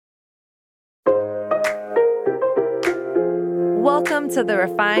Welcome to the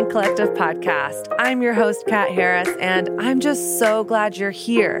Refined Collective podcast. I'm your host, Kat Harris, and I'm just so glad you're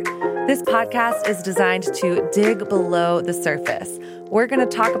here. This podcast is designed to dig below the surface. We're going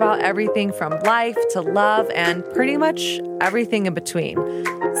to talk about everything from life to love and pretty much everything in between.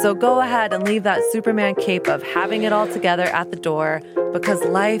 So go ahead and leave that Superman cape of having it all together at the door because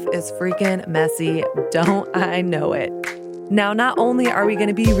life is freaking messy. Don't I know it? Now, not only are we going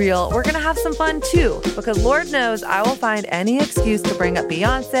to be real, we're going to have some fun too, because Lord knows I will find any excuse to bring up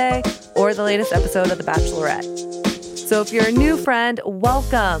Beyonce or the latest episode of The Bachelorette. So if you're a new friend,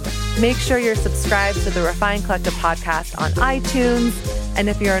 welcome. Make sure you're subscribed to the Refined Collective podcast on iTunes. And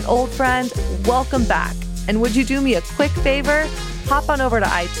if you're an old friend, welcome back. And would you do me a quick favor? Hop on over to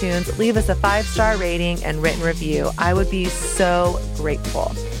iTunes, leave us a 5-star rating and written review. I would be so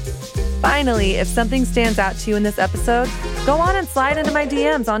grateful. Finally, if something stands out to you in this episode, go on and slide into my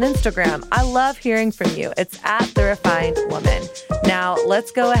DMs on Instagram. I love hearing from you. It's at The Refined Woman. Now,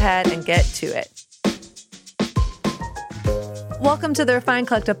 let's go ahead and get to it. Welcome to the Refined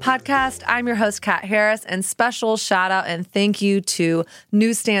Collective podcast. I'm your host, Kat Harris, and special shout out and thank you to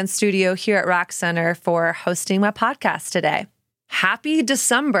Newsstand Studio here at Rock Center for hosting my podcast today. Happy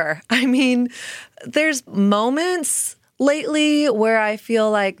December. I mean, there's moments lately where I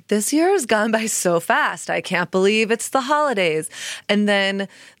feel like this year has gone by so fast. I can't believe it's the holidays. And then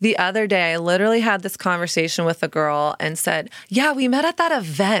the other day, I literally had this conversation with a girl and said, yeah, we met at that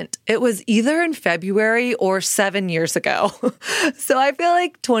event. It was either in February or 7 years ago. So I feel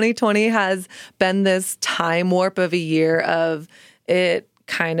like 2020 has been this time warp of a year of it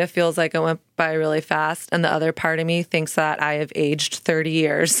kind of feels like it went by really fast. And the other part of me thinks that I have aged 30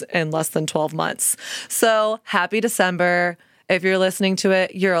 years in less than 12 months. So happy December. If you're listening to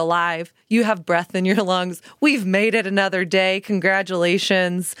it, you're alive. You have breath in your lungs. We've made it another day.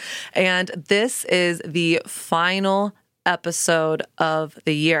 Congratulations. And this is the final episode of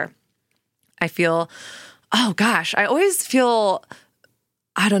the year. I feel, I always feel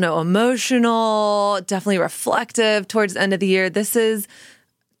emotional, definitely reflective towards the end of the year. This is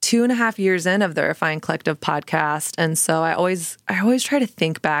 2.5 years in of the Refined Collective podcast. And so I always try to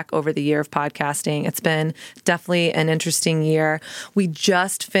think back over the year of podcasting. It's been definitely an interesting year. We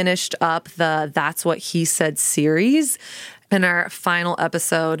just finished up the That's What He Said series. And our final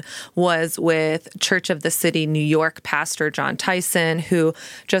episode was with Church of the City, New York pastor John Tyson, who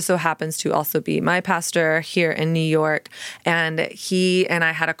just so happens to also be my pastor here in New York. And he and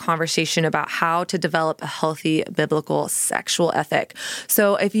I had a conversation about how to develop a healthy biblical sexual ethic.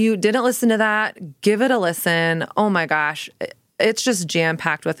 So if you didn't listen to that, give it a listen. Oh my gosh. It's just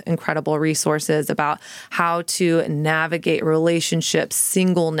jam-packed with incredible resources about how to navigate relationships,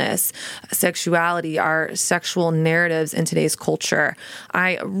 singleness, sexuality, our sexual narratives in today's culture.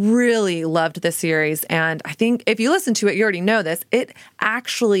 I really loved this series. And I think if you listen to it, you already know this. It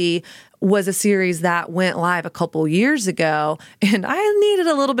actually was a series that went live a couple years ago. And I needed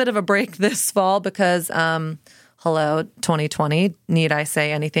a little bit of a break this fall because, hello, 2020. Need I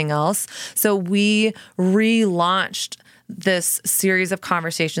say anything else? So we relaunched this series of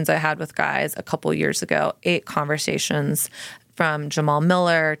conversations I had with guys a couple years ago, 8 conversations from Jamal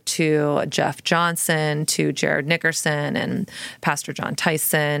Miller to Jeff Johnson to Jared Nickerson and Pastor John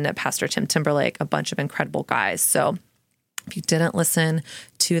Tyson, Pastor Tim Timberlake, a bunch of incredible guys. So if you didn't listen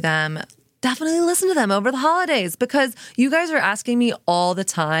to them, definitely listen to them over the holidays because you guys are asking me all the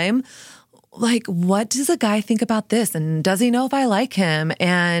time, like, what does a guy think about this? And does he know if I like him?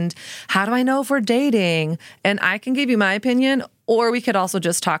 And how do I know if we're dating? And I can give you my opinion, or we could also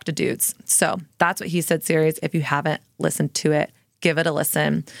just talk to dudes. So That's What He Said series. If you haven't listened to it, give it a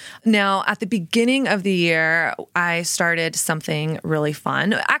listen. Now, at the beginning of the year, I started something really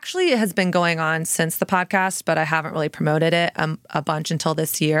fun. Actually, it has been going on since the podcast, but I haven't really promoted it a bunch until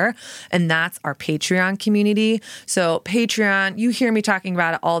this year. And that's our Patreon community. So Patreon, you hear me talking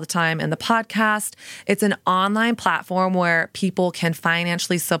about it all the time in the podcast. It's an online platform where people can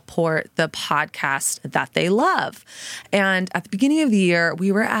financially support the podcast that they love. And at the beginning of the year,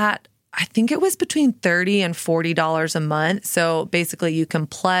 we were at I think it was between $30 and $40 a month. So basically you can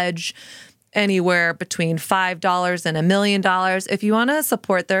pledge anywhere between $5 and $1 million. If you want to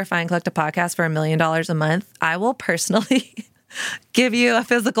support the Refined Collective podcast for $1 million a month, I will personally give you a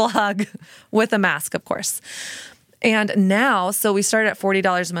physical hug with a mask, of course. And now, so we started at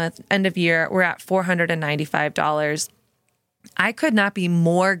 $40 a month, end of year, we're at $495. I could not be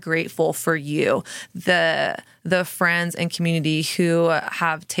more grateful for you, the friends and community who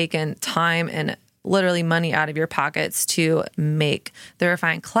have taken time and literally money out of your pockets to make the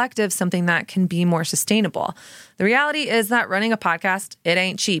Refined Collective something that can be more sustainable. The reality is that running a podcast, it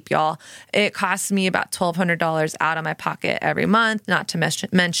ain't cheap, y'all. It costs me about $1,200 out of my pocket every month, not to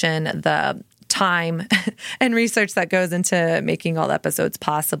mention the time and research that goes into making all the episodes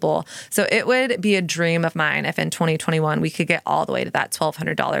possible. So it would be a dream of mine if in 2021 we could get all the way to that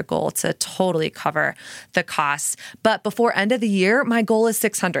 $1,200 goal to totally cover the costs. But before end of the year, my goal is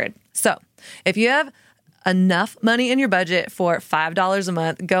 $600. So if you have enough money in your budget for $5 a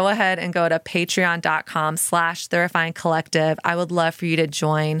month, go ahead and go to patreon.com/The Refined Collective. I would love for you to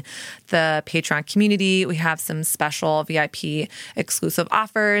join the Patreon community. We have some special VIP exclusive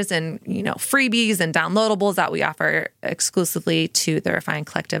offers and, freebies and downloadables that we offer exclusively to the Refined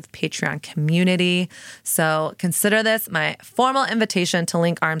Collective Patreon community. So consider this my formal invitation to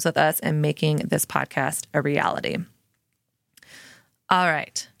link arms with us in making this podcast a reality. All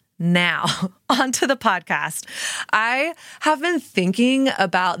right. Now, onto the podcast. I have been thinking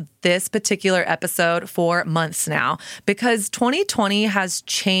about this particular episode for months now because 2020 has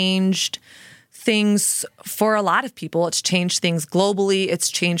changed things for a lot of people. It's changed things globally. It's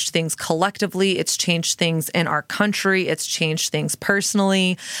changed things collectively. It's changed things in our country. It's changed things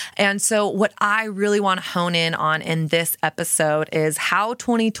personally. And so what I really want to hone in on in this episode is how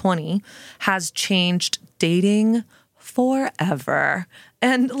 2020 has changed dating forever.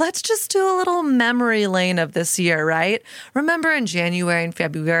 And let's just do a little memory lane of this year, right? Remember in January and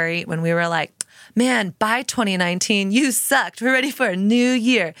February when we were like, man, by 2019, you sucked. We're ready for a new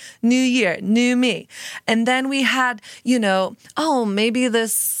year, new me. And then we had,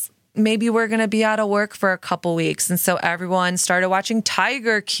 maybe we're going to be out of work for a couple weeks. And so everyone started watching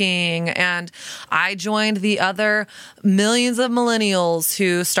Tiger King. And I joined the other millions of millennials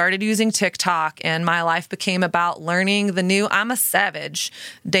who started using TikTok. And my life became about learning the new I'm a Savage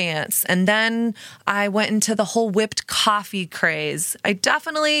dance. And then I went into the whole whipped coffee craze. I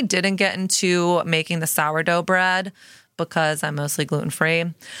definitely didn't get into making the sourdough bread because I'm mostly gluten-free.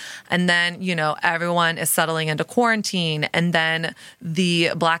 And then, everyone is settling into quarantine. And then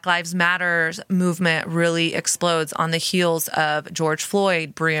the Black Lives Matter movement really explodes on the heels of George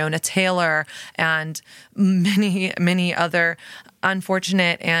Floyd, Breonna Taylor, and many, many other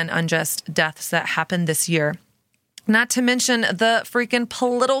unfortunate and unjust deaths that happened this year. Not to mention the freaking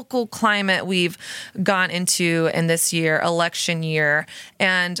political climate we've gone into in this year, election year.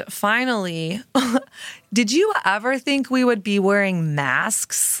 And finally, did you ever think we would be wearing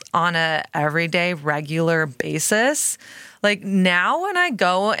masks on a everyday, regular basis? Like now when I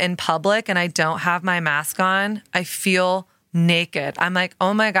go in public and I don't have my mask on, I feel naked. I'm like,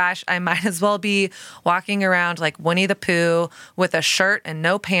 oh my gosh, I might as well be walking around like Winnie the Pooh with a shirt and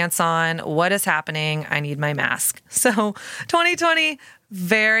no pants on. What is happening? I need my mask. So 2020,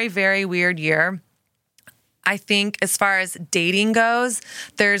 very, very weird year. I think as far as dating goes,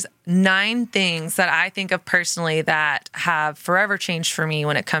 there's 9 things that I think of personally that have forever changed for me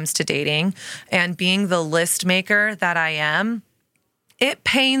when it comes to dating. And being the list maker that I am, it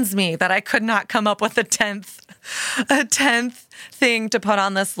pains me that I could not come up with a 10th thing to put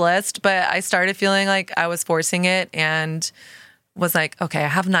on this list, but I started feeling like I was forcing it and was like, okay, I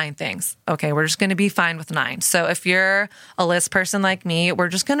have 9 things. Okay, we're just going to be fine with 9. So if you're a list person like me, we're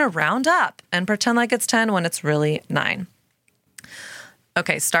just going to round up and pretend like it's 10 when it's really 9.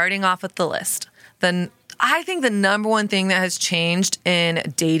 Okay, starting off with the list. Then I think the number one thing that has changed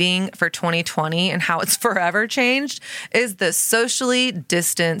in dating for 2020 and how it's forever changed is the socially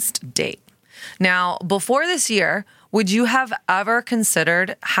distanced date. Now, before this year, would you have ever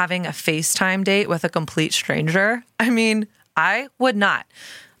considered having a FaceTime date with a complete stranger? I mean, I would not.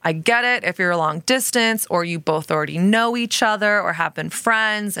 I get it if you're a long distance or you both already know each other or have been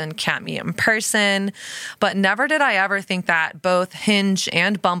friends and can't meet in person. But never did I ever think that both Hinge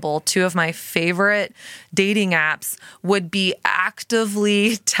and Bumble, 2 of my favorite dating apps, would be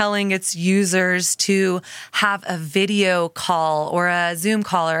actively telling its users to have a video call or a Zoom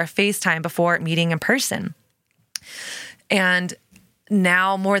call or a FaceTime before meeting in person. And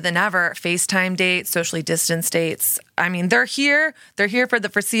now more than ever, FaceTime dates, socially distanced dates, I mean, they're here. They're here for the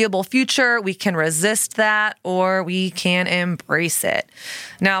foreseeable future. We can resist that or we can embrace it.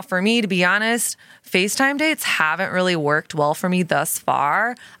 Now, for me, to be honest, FaceTime dates haven't really worked well for me thus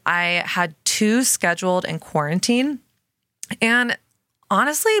far. I had 2 scheduled in quarantine, and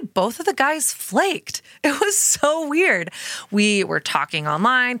honestly, both of the guys flaked. It was so weird. We were talking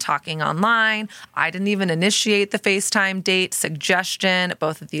online. I didn't even initiate the FaceTime date suggestion.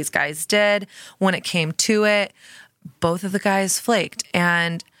 Both of these guys did. When it came to it, both of the guys flaked.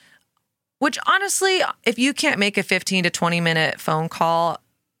 And which honestly, if you can't make a 15 to 20 minute phone call,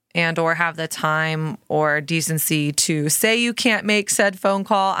 and or have the time or decency to say you can't make said phone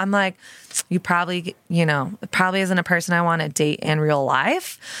call, I'm like, you probably, probably isn't a person I want to date in real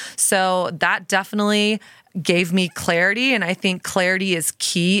life. So that definitely gave me clarity. And I think clarity is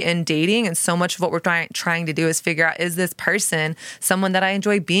key in dating. And so much of what we're trying to do is figure out, is this person someone that I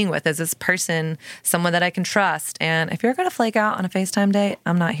enjoy being with? Is this person someone that I can trust? And if you're going to flake out on a FaceTime date,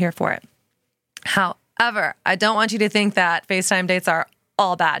 I'm not here for it. However, I don't want you to think that FaceTime dates are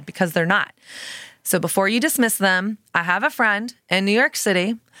all bad, because they're not. So before you dismiss them, I have a friend in New York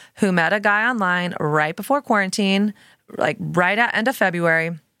City who met a guy online right before quarantine, like right at end of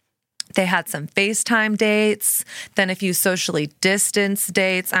February. They had some FaceTime dates, then a few socially distanced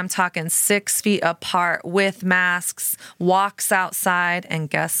dates. I'm talking 6 feet apart with masks, walks outside, and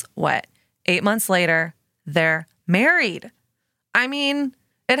guess what? 8 months later, they're married. I mean,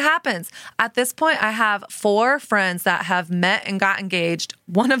 it happens. At this point, I have 4 friends that have met and got engaged.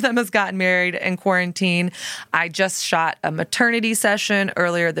 One of them has gotten married in quarantine. I just shot a maternity session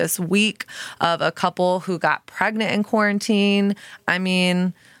earlier this week of a couple who got pregnant in quarantine. I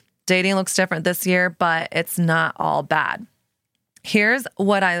mean, dating looks different this year, but it's not all bad. Here's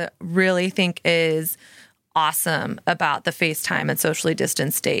what I really think is awesome about the FaceTime and socially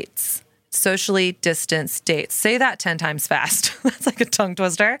distanced dates. Socially distanced dates. Say that 10 times fast. That's like a tongue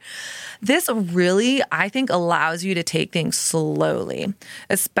twister. This really, I think, allows you to take things slowly,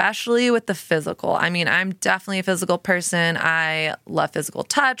 especially with the physical. I mean, I'm definitely a physical person. I love physical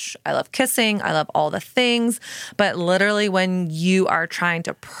touch. I love kissing. I love all the things. But literally, when you are trying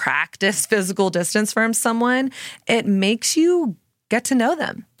to practice physical distance from someone, it makes you get to know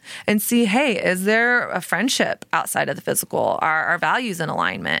them and see, hey, is there a friendship outside of the physical? Are our values in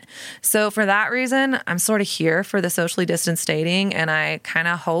alignment? So for that reason, I'm sort of here for the socially distanced dating. And I kind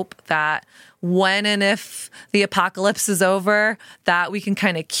of hope that when and if the apocalypse is over, that we can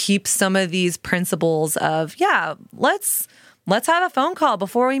kind of keep some of these principles of, let's have a phone call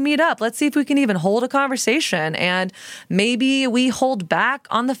before we meet up. Let's see if we can even hold a conversation. And maybe we hold back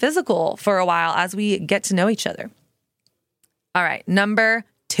on the physical for a while as we get to know each other. All right, number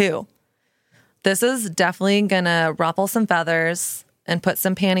 2. This is definitely going to ruffle some feathers and put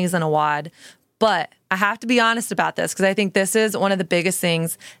some panties in a wad, but I have to be honest about this because I think this is one of the biggest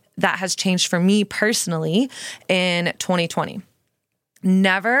things that has changed for me personally in 2020.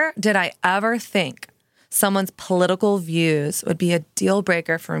 Never did I ever think someone's political views would be a deal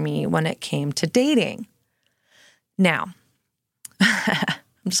breaker for me when it came to dating. Now,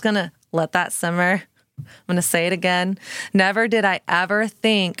 I'm just going to let that simmer. I'm going to say it again. Never did I ever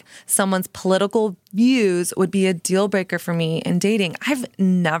think someone's political views would be a deal breaker for me in dating. I've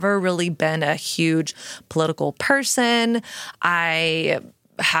never really been a huge political person. I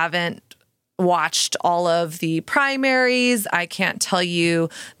haven't watched all of the primaries. I can't tell you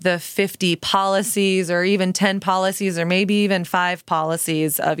the 50 policies or even 10 policies or maybe even 5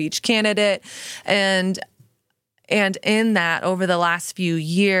 policies of each candidate. And in that, over the last few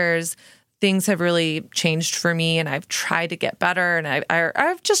years, things have really changed for me, and I've tried to get better, and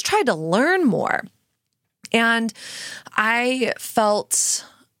I've just tried to learn more. And I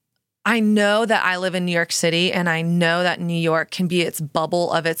know that I live in New York City, and I know that New York can be its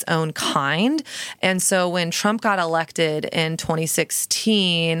bubble of its own kind. And so when Trump got elected in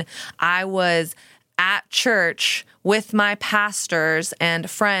 2016, I was at church with my pastors and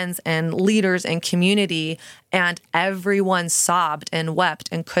friends and leaders and community, and everyone sobbed and wept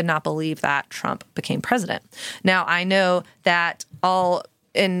and could not believe that Trump became president. Now, I know that all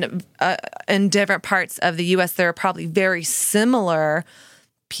in different parts of the U.S., there are probably very similar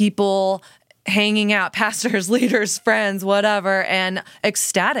people hanging out, pastors, leaders, friends, whatever, and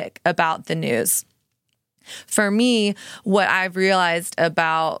ecstatic about the news. For me, what I've realized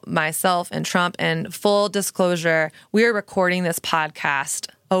about myself and Trump, and full disclosure, we are recording this podcast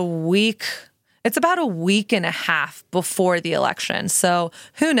it's about a week and a half before the election. So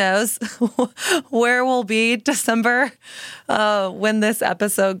who knows where we'll be December when this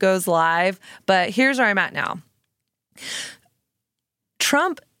episode goes live. But here's where I'm at now.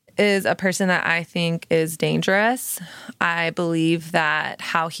 Trump is a person that I think is dangerous. I believe that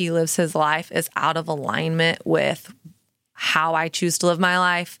how he lives his life is out of alignment with how I choose to live my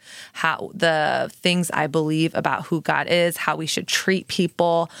life, how the things I believe about who God is, how we should treat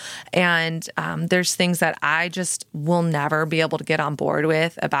people. And there's things that I just will never be able to get on board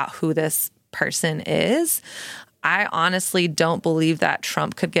with about who this person is. I honestly don't believe that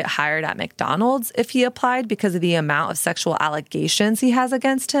Trump could get hired at McDonald's if he applied because of the amount of sexual allegations he has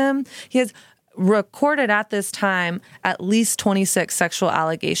against him. He has recorded at this time at least 26 sexual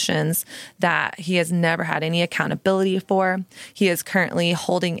allegations that he has never had any accountability for. He is currently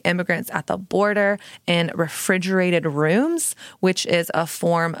holding immigrants at the border in refrigerated rooms, which is a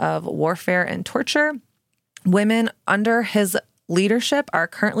form of warfare and torture. Women under his leadership are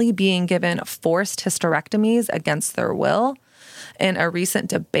currently being given forced hysterectomies against their will. In a recent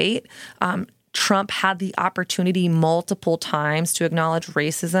debate, Trump had the opportunity multiple times to acknowledge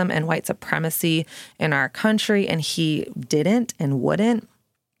racism and white supremacy in our country, and he didn't and wouldn't.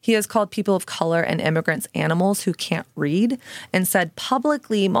 He has called people of color and immigrants animals who can't read, and said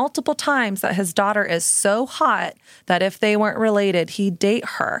publicly multiple times that his daughter is so hot that if they weren't related, he'd date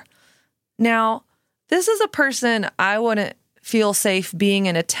her. Now, this is a person I wouldn't feel safe being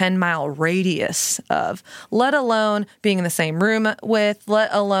in a 10-mile radius of, let alone being in the same room with, let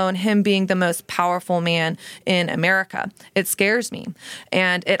alone him being the most powerful man in America. It scares me.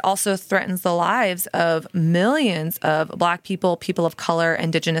 And it also threatens the lives of millions of Black people, people of color,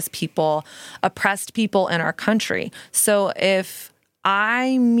 Indigenous people, oppressed people in our country. So if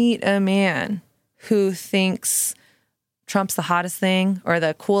I meet a man who thinks Trump's the hottest thing or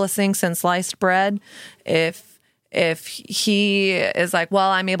the coolest thing since sliced bread, if he is like, well,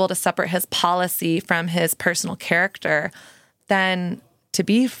 I'm able to separate his policy from his personal character, then to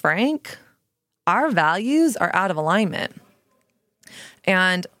be frank, our values are out of alignment.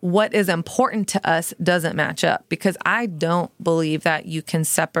 And what is important to us doesn't match up, because I don't believe that you can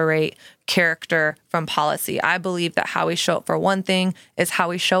separate character from policy. I believe that how we show up for one thing is how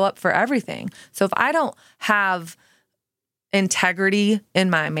we show up for everything. So if I don't have integrity in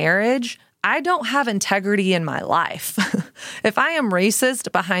my marriage, I don't have integrity in my life. If I am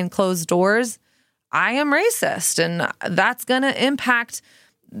racist behind closed doors, I am racist, and that's going to impact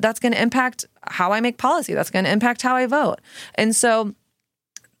how I make policy. That's going to impact how I vote. And so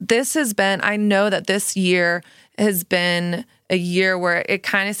I know that this year has been a year where it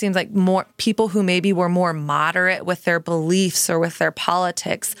kind of seems like more people who maybe were more moderate with their beliefs or with their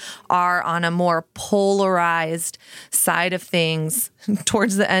politics are on a more polarized side of things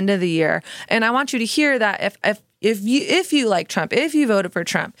towards the end of the year. And I want you to hear that if you like Trump, if you voted for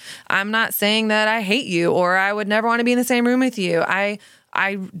Trump, I'm not saying that I hate you or I would never want to be in the same room with you. I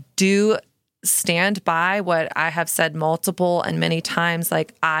do stand by what I have said multiple and many times.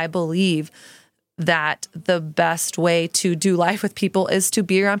 Like, I believe that the best way to do life with people is to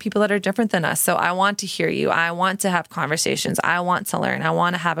be around people that are different than us. So I want to hear you. I want to have conversations. I want to learn. I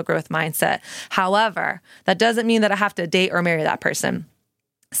want to have a growth mindset. However, that doesn't mean that I have to date or marry that person.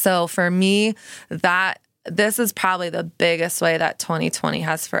 So for me, this is probably the biggest way that 2020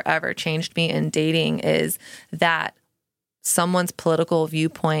 has forever changed me in dating, is that someone's political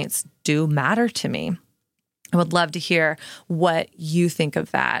viewpoints do matter to me. I would love to hear what you think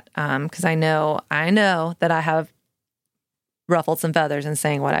of that, because I know that I have ruffled some feathers in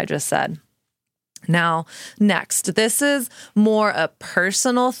saying what I just said. Now, next, this is more a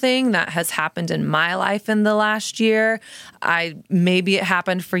personal thing that has happened in my life in the last year. Maybe it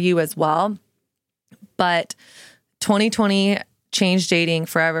happened for you as well, but 2020 changed dating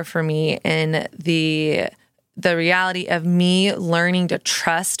forever for me in the reality of me learning to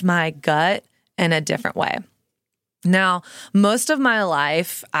trust my gut in a different way. Now, most of my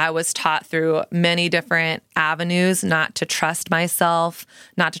life, I was taught through many different avenues not to trust myself,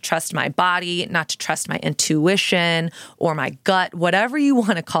 not to trust my body, not to trust my intuition or my gut, whatever you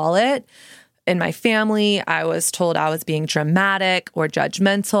want to call it. In my family, I was told I was being dramatic or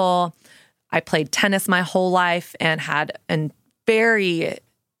judgmental. I played tennis my whole life and had very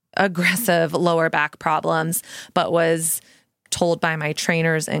aggressive lower back problems, but was told by my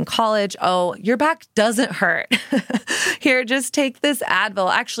trainers in college, oh, your back doesn't hurt. Here, just take this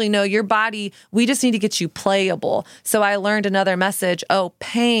Advil. Actually, no, your body, we just need to get you playable. So I learned another message. Oh,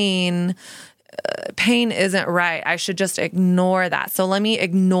 pain isn't right. I should just ignore that. So let me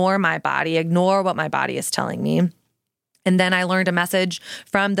ignore my body, ignore what my body is telling me. And then I learned a message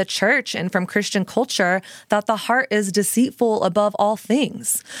from the church and from Christian culture that the heart is deceitful above all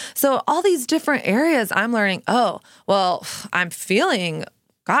things. So all these different areas I'm learning, oh, well, I'm feeling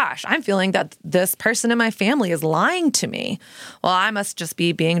that this person in my family is lying to me. Well, I must just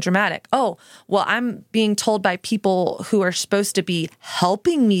be being dramatic. Oh, well, I'm being told by people who are supposed to be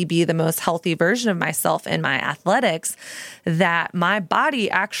helping me be the most healthy version of myself in my athletics that my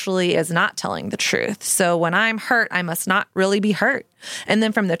body actually is not telling the truth. So when I'm hurt, I must not really be hurt. And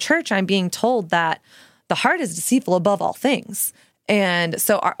then from the church, I'm being told that the heart is deceitful above all things. And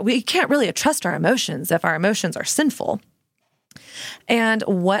so we can't really trust our emotions if our emotions are sinful. And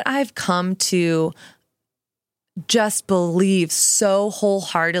what I've come to just believe so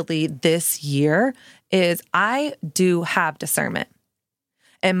wholeheartedly this year is I do have discernment.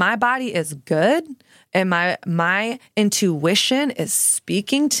 And my body is good, and my intuition is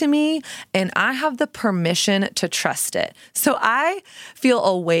speaking to me, and I have the permission to trust it. So I feel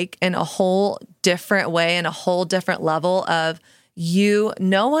awake in a whole different way, in a whole different level of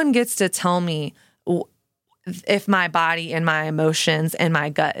no one gets to tell me if my body and my emotions and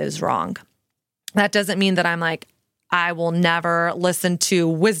my gut is wrong. That doesn't mean that I'm like, I will never listen to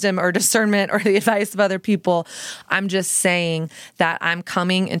wisdom or discernment or the advice of other people. I'm just saying that I'm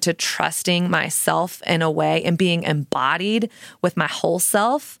coming into trusting myself in a way and being embodied with my whole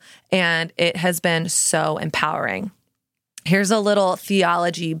self. And it has been so empowering. Here's a little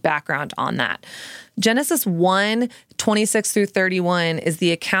theology background on that. Genesis 1:26-31 is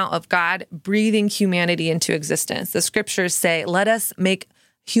the account of God breathing humanity into existence. The scriptures say, let us make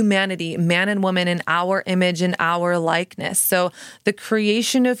humanity, man and woman, in our image and our likeness. So the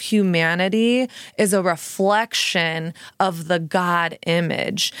creation of humanity is a reflection of the God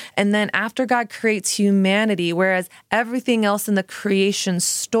image. And then after God creates humanity, whereas everything else in the creation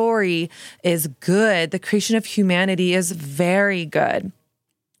story is good, the creation of humanity is very good.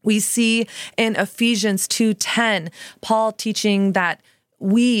 We see in Ephesians 2:10, Paul teaching that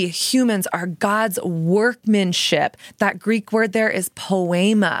we humans are God's workmanship. That Greek word there is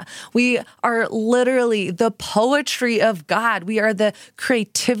poema. We are literally the poetry of God. We are the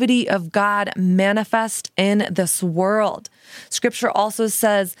creativity of God manifest in this world. Scripture also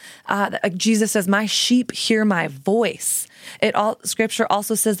says, Jesus says, my sheep hear my voice. Scripture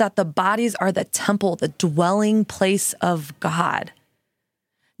also says that the bodies are the temple, the dwelling place of God.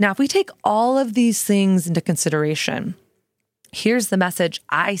 Now, if we take all of these things into consideration, here's the message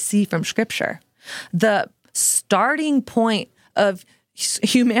I see from Scripture. The starting point of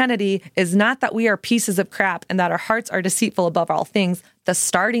humanity is not that we are pieces of crap and that our hearts are deceitful above all things. The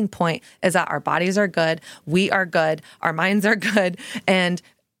starting point is that our bodies are good, we are good, our minds are good, and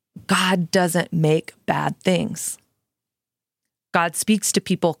God doesn't make bad things. God speaks to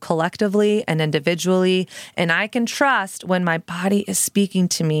people collectively and individually, and I can trust when my body is speaking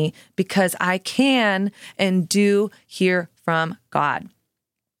to me because I can and do hear from God.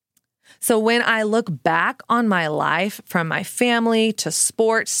 So when I look back on my life, from my family to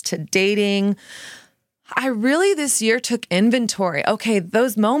sports to dating, I really this year took inventory. Okay,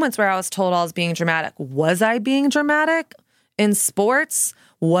 those moments where I was told I was being dramatic, was I being dramatic? In sports,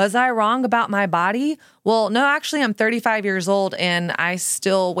 was I wrong about my body? Well, no, actually, I'm 35 years old and I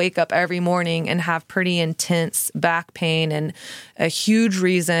still wake up every morning and have pretty intense back pain. And a huge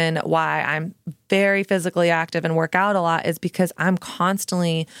reason why I'm very physically active and work out a lot is because I'm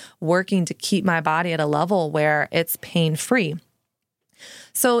constantly working to keep my body at a level where it's pain-free.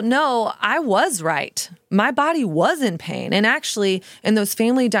 So no, I was right. My body was in pain. And actually, in those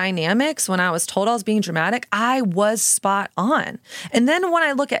family dynamics, when I was told I was being dramatic, I was spot on. And then when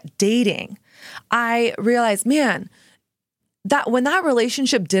I look at dating, I realized, man, that when that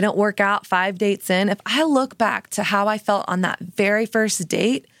relationship didn't work out 5 dates in, if I look back to how I felt on that very first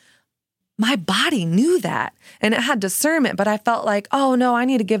date, my body knew that and it had discernment, but I felt like, oh no, I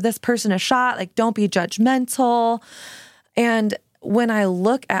need to give this person a shot. Like, don't be judgmental. And when I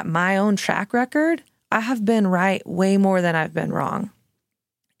look at my own track record, I have been right way more than I've been wrong.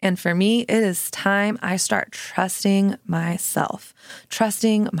 And for me, it is time I start trusting myself,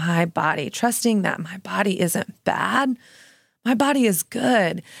 trusting my body, trusting that my body isn't bad. My body is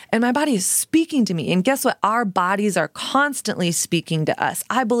good, and my body is speaking to me. And guess what? Our bodies are constantly speaking to us.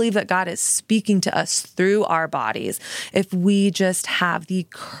 I believe that God is speaking to us through our bodies if we just have the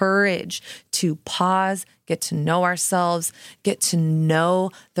courage to pause, get to know ourselves, get to know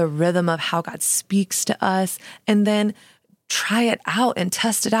the rhythm of how God speaks to us, and then try it out and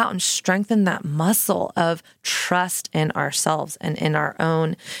test it out and strengthen that muscle of trust in ourselves and in our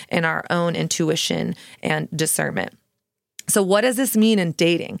own intuition and discernment. So what does this mean in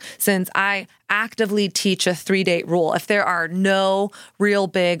dating? Since I actively teach a 3-date rule, if there are no real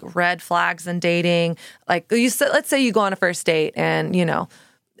big red flags in dating, like let's say you go on a first date and,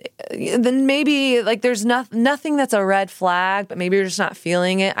 then maybe like there's nothing that's a red flag, but maybe you're just not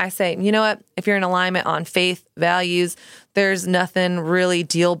feeling it. I say, you know what? If you're in alignment on faith, values, there's nothing really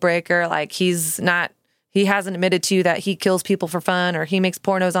deal breaker. Like he hasn't admitted to you that he kills people for fun or he makes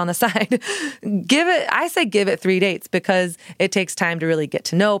pornos on the side. Give it 3 dates because it takes time to really get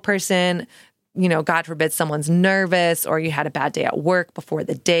to know a person. God forbid someone's nervous or you had a bad day at work before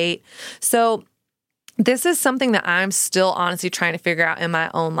the date. So this is something that I'm still honestly trying to figure out in my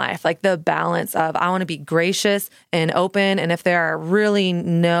own life, like the balance of I want to be gracious and open. And if there are really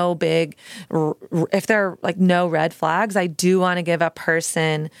if there are like no red flags, I do want to give a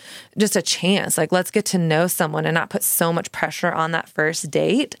person just a chance. Like, let's get to know someone and not put so much pressure on that first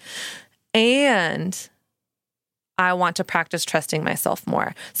date. And I want to practice trusting myself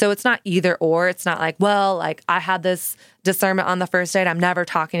more. So it's not either or. It's not like, well, like I had this discernment on the first date, I'm never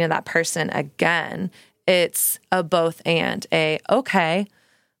talking to that person again. It's a both and okay,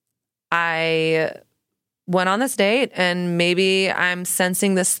 I went on this date and maybe I'm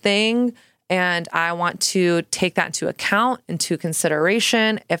sensing this thing and I want to take that into account, into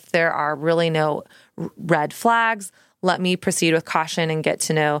consideration. If there are really no red flags, let me proceed with caution and get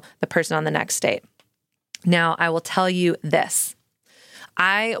to know the person on the next date. Now, I will tell you this.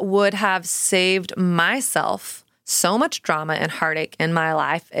 I would have saved myself so much drama and heartache in my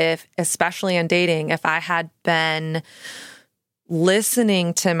life, especially in dating, if I had been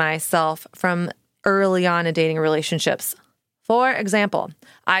listening to myself from early on in dating relationships. For example,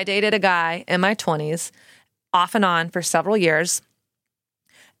 I dated a guy in my 20s, off and on for several years,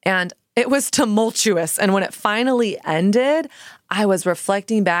 and it was tumultuous. And when it finally ended, I was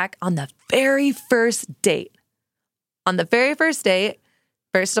reflecting back on the very first date. On the very first date,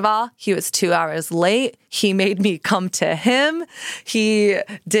 first of all, he was 2 hours late. He made me come to him. He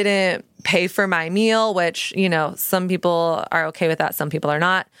didn't pay for my meal, which, some people are okay with that. Some people are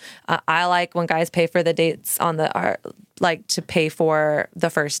not. I like when guys pay for the dates like to pay for the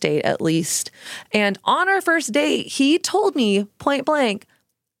first date at least. And on our first date, he told me point blank,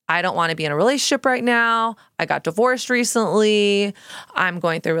 I don't want to be in a relationship right now. I got divorced recently. I'm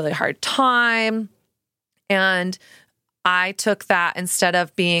going through a really hard time. And I took that instead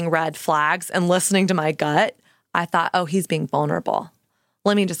of being red flags and listening to my gut. I thought, oh, he's being vulnerable.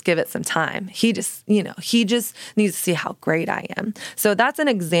 Let me just give it some time. He just needs to see how great I am. So that's an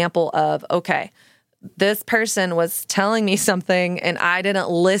example of, okay, this person was telling me something and I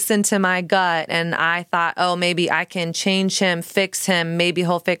didn't listen to my gut. And I thought, oh, maybe I can change him, fix him. Maybe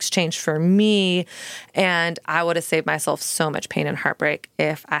he'll change for me. And I would have saved myself so much pain and heartbreak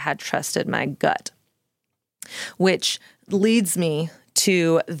if I had trusted my gut. Which leads me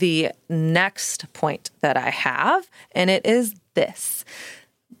to the next point that I have, and it is this.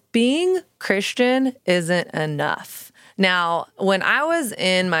 Being Christian isn't enough. Now, when I was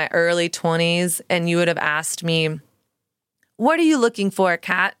in my early 20s and you would have asked me, what are you looking for,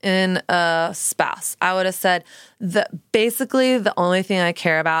 Kat, in a spouse? I would have said, basically the only thing I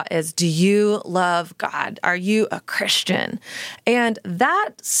care about is, do you love God? Are you a Christian? And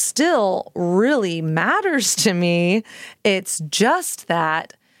that still really matters to me. It's just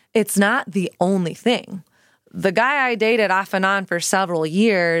that it's not the only thing. The guy I dated off and on for several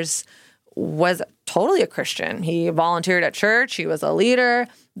years was totally a Christian. He volunteered at church. He was a leader.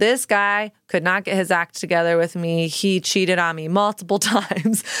 This guy could not get his act together with me. He cheated on me multiple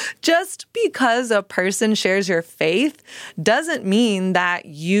times. Just because a person shares your faith doesn't mean that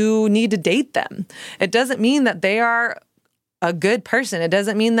you need to date them. It doesn't mean that they are a good person. It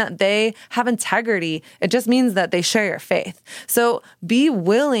doesn't mean that they have integrity. It just means that they share your faith. So be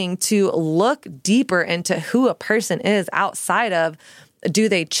willing to look deeper into who a person is outside of, do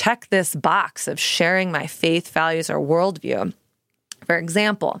they check this box of sharing my faith, values, or worldview? For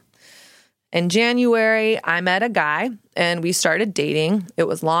example, in January, I met a guy and we started dating. It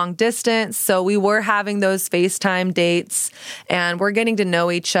was long distance, so we were having those FaceTime dates and we're getting to know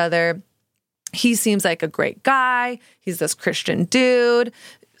each other. He seems like a great guy. He's this Christian dude.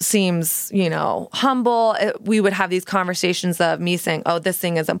 Seems, humble. We would have these conversations of me saying, oh, this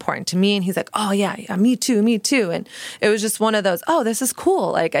thing is important to me. And he's like, oh, yeah, me too. And it was just one of those, oh, this is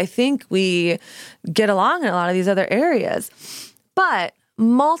cool. Like, I think we get along in a lot of these other areas. But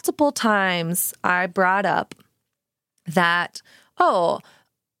multiple times I brought up that,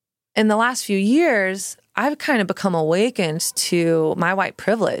 in the last few years, I've kind of become awakened to my white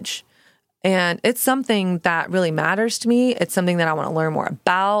privilege. And it's something that really matters to me. It's something that I want to learn more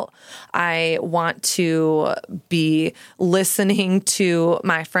about. I want to be listening to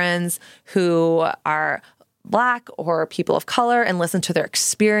my friends who are Black or people of color and listen to their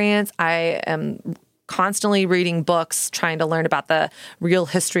experience. I am constantly reading books, trying to learn about the real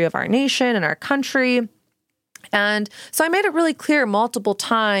history of our nation and our country. And so I made it really clear multiple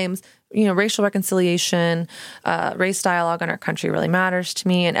times, racial reconciliation, race dialogue in our country really matters to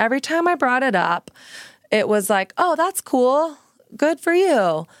me. And every time I brought it up, it was like, oh, that's cool. Good for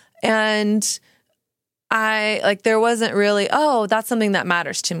you. And there wasn't really, oh, that's something that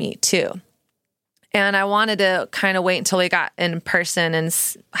matters to me too. And I wanted to kind of wait until we got in person and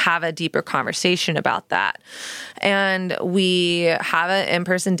have a deeper conversation about that. And we have an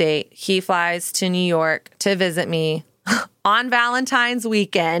in-person date. He flies to New York to visit me on Valentine's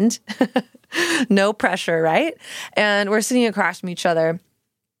weekend. No pressure, right? And we're sitting across from each other.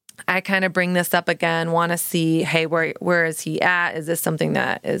 I kind of bring this up again, want to see, hey, where is he at? Is this something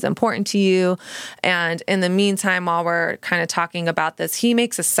that is important to you? And in the meantime, while we're kind of talking about this, he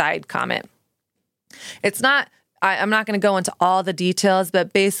makes a side comment. It's not, I'm not going to go into all the details,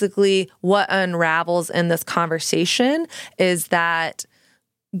 but basically what unravels in this conversation is that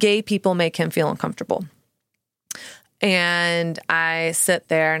gay people make him feel uncomfortable. And I sit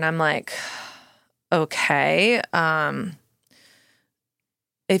there and I'm like, okay,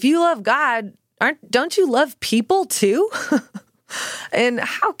 if you love God, don't you love people too? And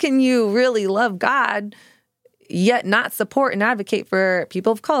how can you really love God yet not support and advocate for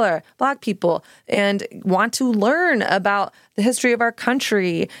people of color, Black people, and want to learn about the history of our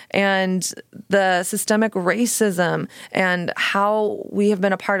country and the systemic racism and how we have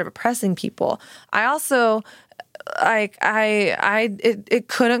been a part of oppressing people? I also, it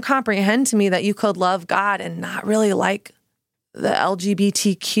couldn't comprehend to me that you could love God and not really like the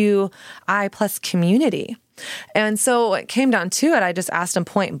LGBTQI plus community. And so it came down to it. I just asked him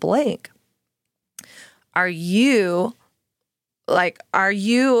point blank, are you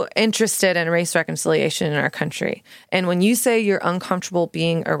interested in race reconciliation in our country? And when you say you're uncomfortable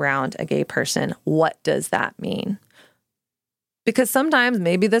being around a gay person, what does that mean? Because sometimes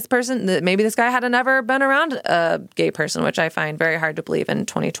maybe this guy had never been around a gay person, which I find very hard to believe in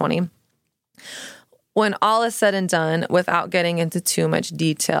 2020. When all is said and done, without getting into too much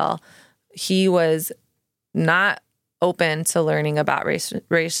detail, he was not open to learning about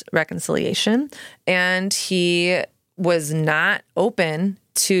race reconciliation, and he was not open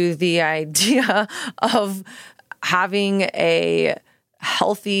to the idea of having a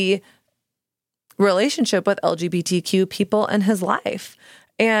healthy relationship with LGBTQ people in his life.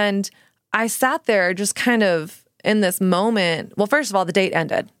 And I sat there just kind of in this moment. Well, first of all, the date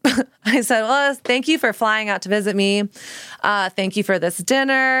ended. I said, well, thank you for flying out to visit me. Thank you for this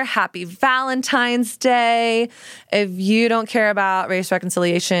dinner. Happy Valentine's Day. If you don't care about race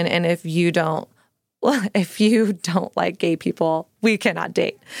reconciliation and if you don't like gay people, we cannot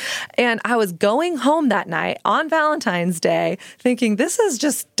date. And I was going home that night on Valentine's Day thinking, this is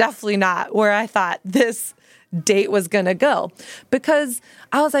just definitely not where I thought this date was going to go. Because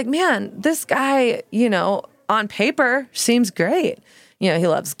I was like, man, this guy, on paper seems great. He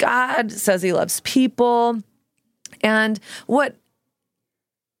loves God, says he loves people. And what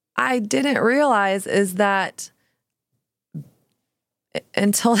I didn't realize is that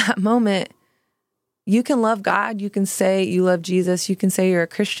until that moment, you can love God, you can say you love Jesus, you can say you're a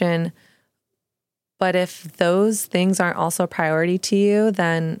Christian, but if those things aren't also a priority to you,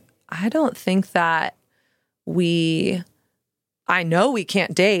 then I don't think that I know we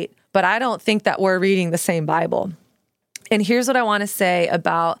can't date, but I don't think that we're reading the same Bible. And here's what I want to say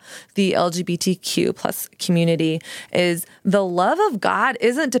about the LGBTQ plus community is the love of God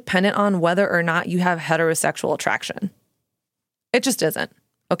isn't dependent on whether or not you have heterosexual attraction. It just isn't.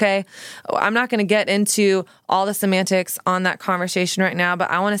 Okay. I'm not going to get into all the semantics on that conversation right now,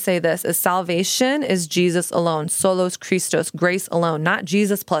 but I want to say this is salvation is Jesus alone, solos Christos, grace alone, not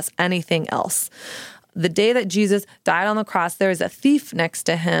Jesus plus anything else. The day that Jesus died on the cross, there is a thief next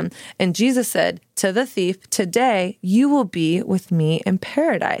to him. And Jesus said to the thief, today you will be with me in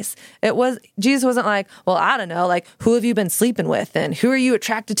paradise. Jesus wasn't like, well, I don't know, like who have you been sleeping with and who are you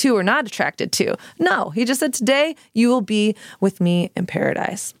attracted to or not attracted to? No, he just said, today you will be with me in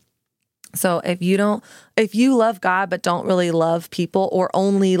paradise. So if you love God, but don't really love people or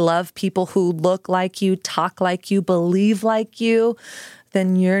only love people who look like you, talk like you, believe like you,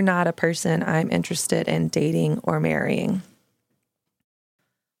 then you're not a person I'm interested in dating or marrying.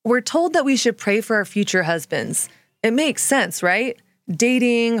 We're told that we should pray for our future husbands. It makes sense, right?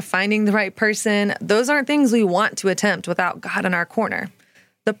 Dating, finding the right person, those aren't things we want to attempt without God in our corner.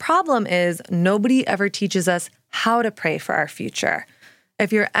 The problem is nobody ever teaches us how to pray for our future.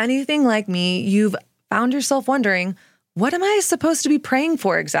 If you're anything like me, you've found yourself wondering, what am I supposed to be praying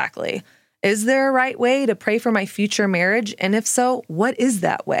for exactly? Is there a right way to pray for my future marriage? And if so, what is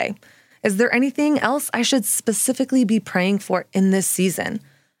that way? Is there anything else I should specifically be praying for in this season?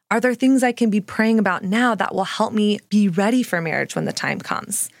 Are there things I can be praying about now that will help me be ready for marriage when the time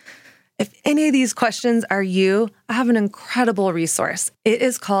comes? If any of these questions are you, I have an incredible resource. It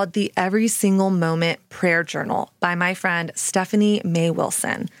is called the Every Single Moment Prayer Journal by my friend Stephanie May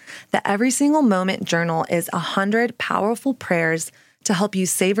Wilson. The Every Single Moment Journal is 100 powerful prayers to help you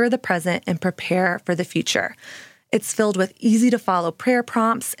savor the present and prepare for the future. It's filled with easy-to-follow prayer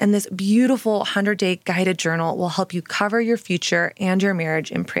prompts, and this beautiful 100-day guided journal will help you cover your future and your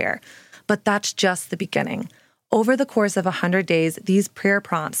marriage in prayer. But that's just the beginning. Over the course of 100 days, these prayer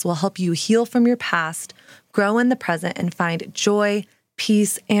prompts will help you heal from your past, grow in the present, and find joy,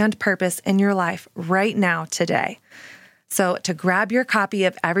 peace, and purpose in your life right now, today. So to grab your copy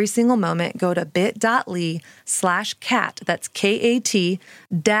of Every Single Moment, go to bit.ly/cat, that's KAT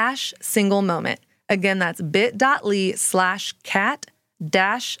 -single moment. Again, that's bit.ly/cat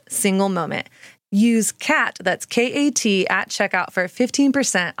 -single moment. Use CAT, that's KAT, at checkout for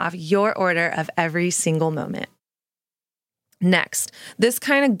 15% off your order of Every Single Moment. Next, this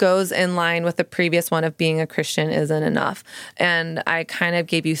kind of goes in line with the previous one of being a Christian isn't enough. And I kind of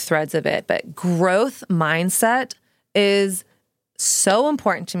gave you threads of it, but growth mindset is so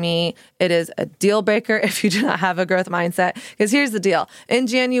important to me. It is a deal breaker if you do not have a growth mindset. Because here's the deal. In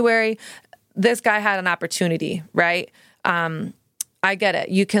January, this guy had an opportunity, right? I get it.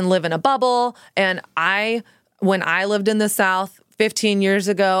 You can live in a bubble. And when I lived in the South 15 years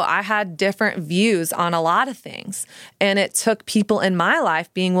ago, I had different views on a lot of things. And it took people in my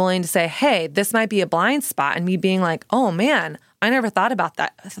life being willing to say, hey, this might be a blind spot. And me being like, oh man, I never thought about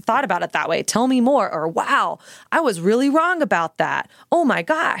it that way. Tell me more. Or wow, I was really wrong about that. Oh my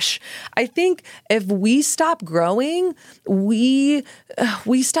gosh. I think if we stop growing, we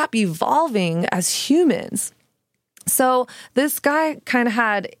stop evolving as humans. So this guy kind of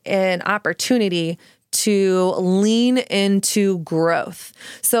had an opportunity to lean into growth.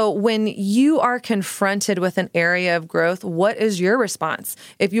 So when you are confronted with an area of growth, what is your response?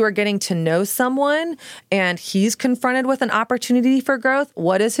 If you are getting to know someone and he's confronted with an opportunity for growth,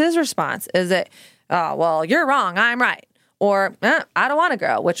 what is his response? Is it, oh, well, you're wrong, I'm right. Or, I don't want to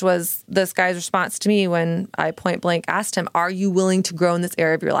grow, which was this guy's response to me when I point blank asked him, are you willing to grow in this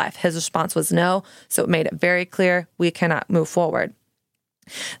area of your life? His response was no. So it made it very clear we cannot move forward.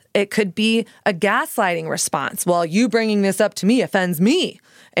 It could be a gaslighting response. Well, you bringing this up to me offends me.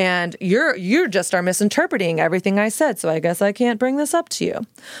 And you just are misinterpreting everything I said. So I guess I can't bring this up to you.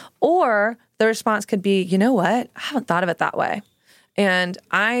 Or the response could be, you know what? I haven't thought of it that way. And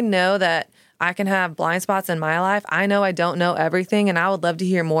I know that I can have blind spots in my life. I know I don't know everything, and I would love to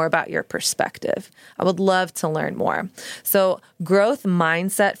hear more about your perspective. I would love to learn more. So growth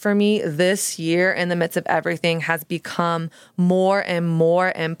mindset for me this year in the midst of everything has become more and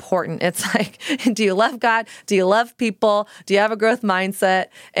more important. It's like, do you love God? Do you love people? Do you have a growth mindset?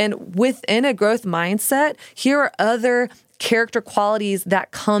 And within a growth mindset, here are other character qualities that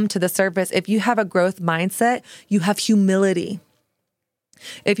come to the surface. If you have a growth mindset, you have humility.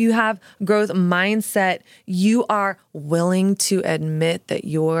 If you have growth mindset, you are willing to admit that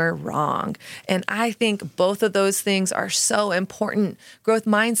you're wrong. And I think both of those things are so important. Growth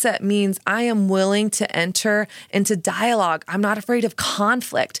mindset means I am willing to enter into dialogue. I'm not afraid of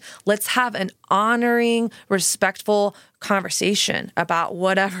conflict. Let's have an honoring, respectful conversation about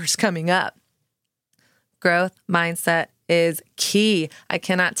whatever's coming up. Growth mindset is key. I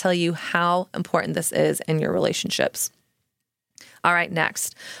cannot tell you how important this is in your relationships. All right,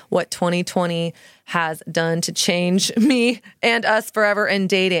 next, what 2020 has done to change me and us forever in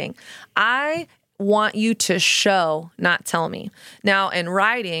dating. I want you to show, not tell me. Now, in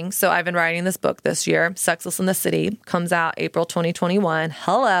writing, so I've been writing this book this year, Sexless in the City, comes out April 2021.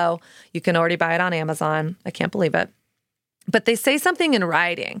 Hello, you can already buy it on Amazon. I can't believe it. But they say something in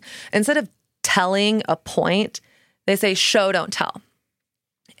writing. Instead of telling a point, they say show, don't tell.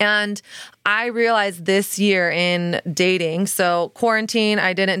 And I realized this year in dating, so quarantine,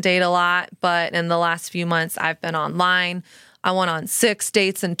 I didn't date a lot, but in the last few months, I've been online. I went on 6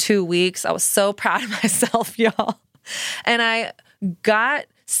 dates in 2 weeks. I was so proud of myself, y'all. And I got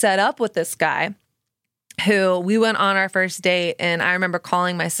set up with this guy who we went on our first date. And I remember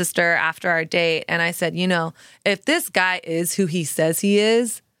calling my sister after our date. And I said, you know, if this guy is who he says he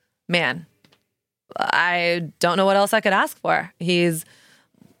is, man, I don't know what else I could ask for. He's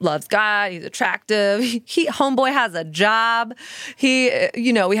loves God. He's attractive. Homeboy has a job.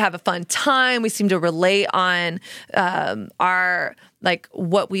 We have a fun time. We seem to relate on our, like,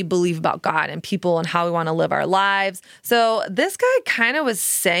 what we believe about God and people and how we want to live our lives. So this guy kind of was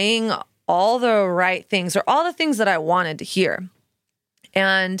saying all the right things, or all the things that I wanted to hear.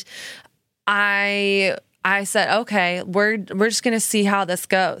 And I said, okay, we're just going to see how this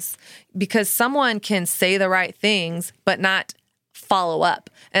goes, because someone can say the right things, but not follow up.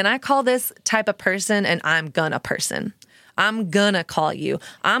 And I call this type of person an I'm gonna person. I'm gonna call you.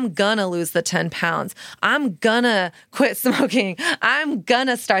 I'm gonna lose the 10 pounds. I'm gonna quit smoking. I'm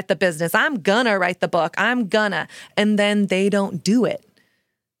gonna start the business. I'm gonna write the book. I'm gonna. And then they don't do it.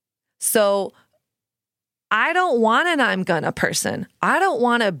 So I don't want an I'm gonna person. I don't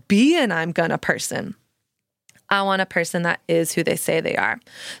want to be an I'm gonna person. I want a person that is who they say they are.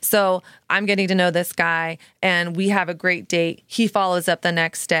 So I'm getting to know this guy and we have a great date. He follows up the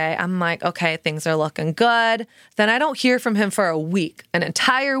next day. I'm like, okay, things are looking good. Then I don't hear from him for a week, an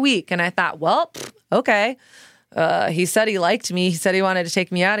entire week. And I thought, well, okay. He said he liked me. He said he wanted to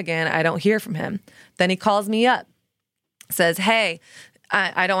take me out again. I don't hear from him. Then he calls me up, says, hey,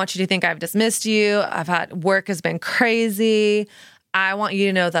 I don't want you to think I've dismissed you. Work has been crazy. I want you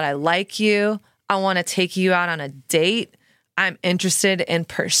to know that I like you. I want to take you out on a date. I'm interested in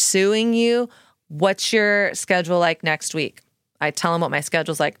pursuing you. What's your schedule like next week? I tell him what my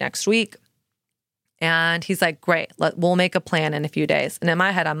schedule's like next week. And he's like, great, we'll make a plan in a few days. And in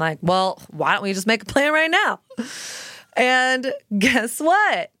my head, I'm like, well, why don't we just make a plan right now? And guess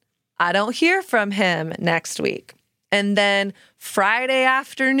what? I don't hear from him next week. And then Friday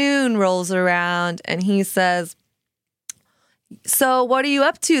afternoon rolls around and he says, so what are you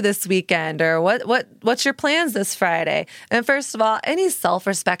up to this weekend? Or what's your plans this Friday? And first of all, any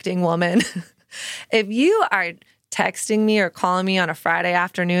self-respecting woman, if you are texting me or calling me on a Friday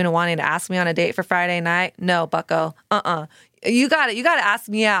afternoon and wanting to ask me on a date for Friday night, no, bucko. You got to ask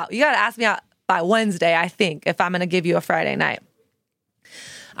me out. You got to ask me out by Wednesday, I think, if I'm going to give you a Friday night.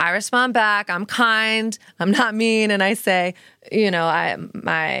 I respond back. I'm kind. I'm not mean. And I say,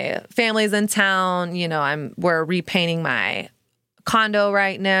 my family's in town. We're repainting my condo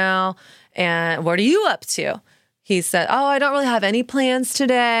right now. And what are you up to? He said, oh, I don't really have any plans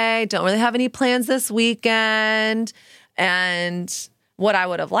today. Don't really have any plans this weekend. And what I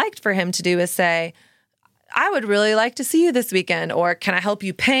would have liked for him to do is say, I would really like to see you this weekend, or can I help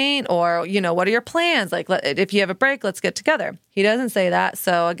you paint? Or, what are your plans? Like, if you have a break, let's get together. He doesn't say that.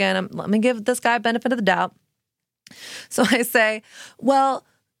 So again, let me give this guy benefit of the doubt. So I say, well,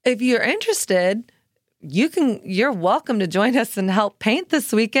 if you're interested, you're welcome to join us and help paint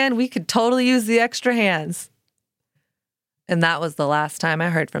this weekend. We could totally use the extra hands. And that was the last time I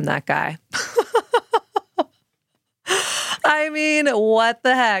heard from that guy. I mean, what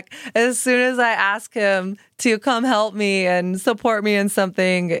the heck? As soon as I ask him to come help me and support me in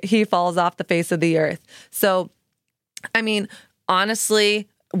something, he falls off the face of the earth. So, I mean, honestly,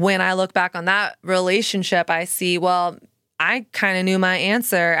 when I look back on that relationship, I see, well, I kind of knew my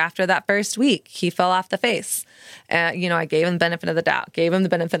answer after that first week. He fell off the face. I gave him the benefit of the doubt,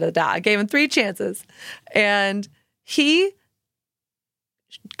 I gave him 3 chances. And he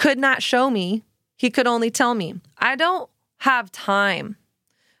could not show me. He could only tell me. I don't have time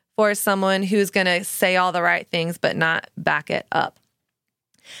for someone who's going to say all the right things but not back it up.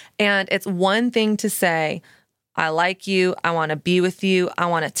 And it's one thing to say, I like you, I want to be with you, I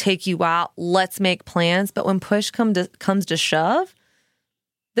want to take you out, let's make plans. But when push comes to shove,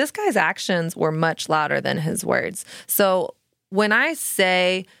 this guy's actions were much louder than his words. So when I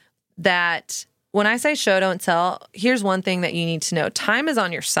say show, don't tell, here's one thing that you need to know. Time is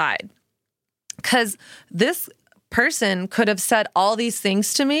on your side. Because this person could have said all these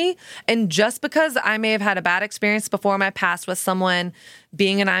things to me, and just because I may have had a bad experience before in my past with someone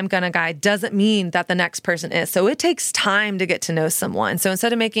being an I'm gonna guy doesn't mean that the next person is. So it takes time to get to know someone. So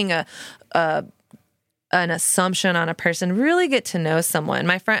instead of making an assumption on a person, really get to know someone.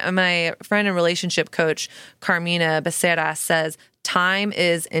 My friend and relationship coach, Carmina Becerra, says time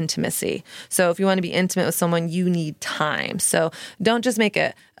is intimacy. So if you want to be intimate with someone, you need time. So don't just make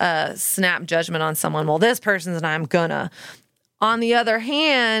a snap judgment on someone. Well, this person's an I'm gonna. On the other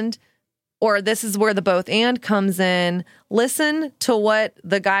hand, or this is where the both and comes in, listen to what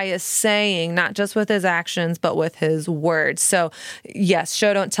the guy is saying, not just with his actions, but with his words. So yes,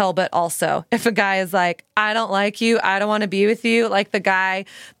 show, don't tell, but also if a guy is like, I don't like you, I don't want to be with you, like the guy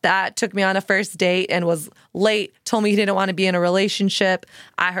that took me on a first date and was late, told me he didn't want to be in a relationship.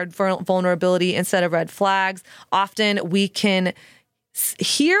 I heard vulnerability instead of red flags. Often we can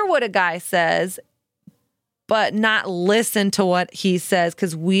hear what a guy says, but not listen to what he says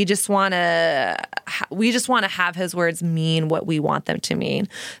because we just want to have his words mean what we want them to mean.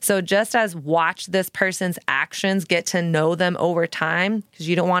 So just as watch this person's actions, get to know them over time, because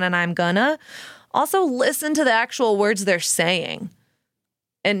you don't want an I'm gonna, also listen to the actual words they're saying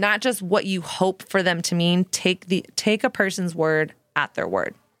and not just what you hope for them to mean. Take a person's word at their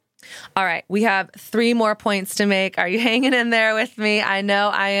word. All right, we have 3 more points to make. Are you hanging in there with me? I know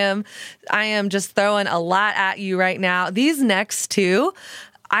I am just throwing a lot at you right now. These next 2,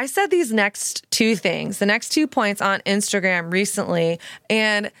 I said these next two things, the next 2 points on Instagram recently,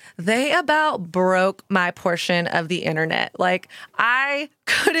 and they about broke my portion of the internet. Like, I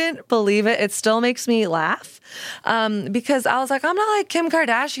couldn't believe it. It still makes me laugh because I was like, I'm not like Kim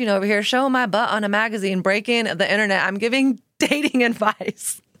Kardashian over here showing my butt on a magazine, breaking the internet. I'm giving dating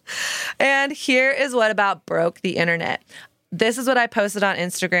advice. And here is what about broke the internet. This is what I posted on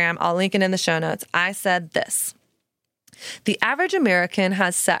Instagram. I'll link it in the show notes. I said this. The average American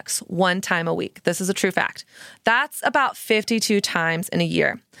has sex 1 time a week. This is a true fact. That's about 52 times in a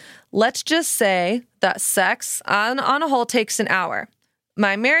year. Let's just say that sex on a whole takes an hour.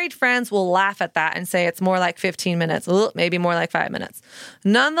 My married friends will laugh at that and say it's more like 15 minutes, maybe more like 5 minutes.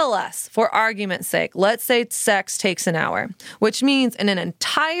 Nonetheless, for argument's sake, let's say sex takes an hour, which means in an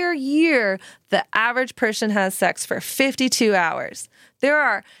entire year, the average person has sex for 52 hours. There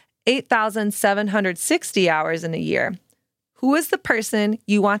are 8,760 hours in a year. Who is the person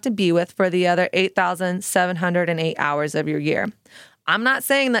you want to be with for the other 8,708 hours of your year? I'm not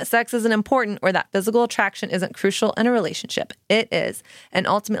saying that sex isn't important or that physical attraction isn't crucial in a relationship. It is. And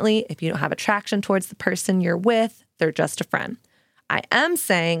ultimately, if you don't have attraction towards the person you're with, they're just a friend. I am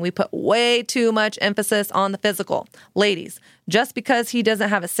saying we put way too much emphasis on the physical. Ladies, just because he doesn't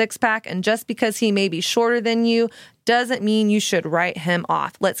have a six-pack and just because he may be shorter than you doesn't mean you should write him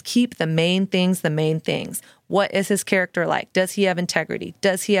off. Let's keep the main things the main things. What is his character like? Does he have integrity?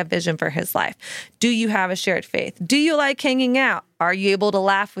 Does he have vision for his life? Do you have a shared faith? Do you like hanging out? Are you able to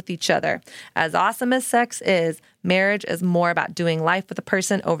laugh with each other? As awesome as sex is, marriage is more about doing life with a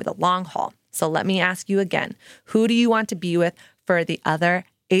person over the long haul. So let me ask you again, who do you want to be with for the other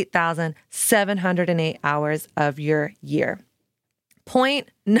 8,708 hours of your year? Point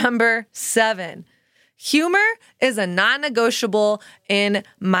number 7. Humor is a non-negotiable in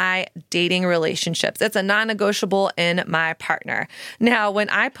my dating relationships. It's a non-negotiable in my partner. Now, when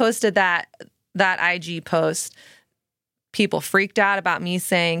I posted that IG post, people freaked out about me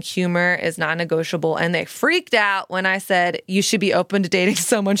saying humor is non-negotiable, and they freaked out when I said you should be open to dating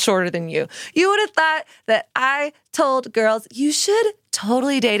someone shorter than you. You would have thought that I told girls you should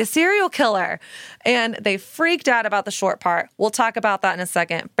totally date a serial killer, and they freaked out about the short part. We'll talk about that in a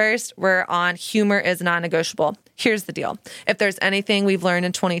second. First, we're on humor is non-negotiable. Here's the deal. If there's anything we've learned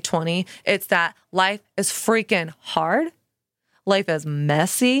in 2020, it's that life is freaking hard. Life is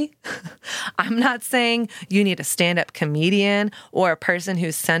messy. I'm not saying you need a stand-up comedian or a person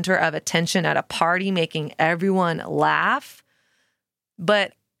who's center of attention at a party making everyone laugh.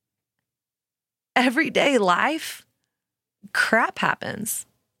 But everyday life, crap happens.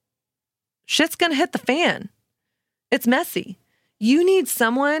 Shit's gonna hit the fan. It's messy. You need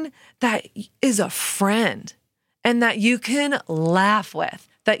someone that is a friend and that you can laugh with,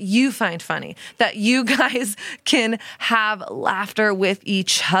 that you find funny, that you guys can have laughter with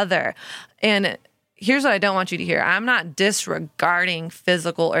each other. And here's what I don't want you to hear. I'm not disregarding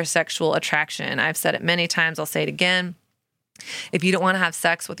physical or sexual attraction. I've said it many times. I'll say it again. If you don't want to have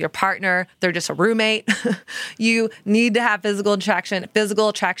sex with your partner, they're just a roommate. You need to have physical attraction. Physical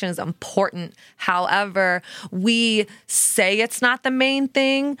attraction is important. However, we say it's not the main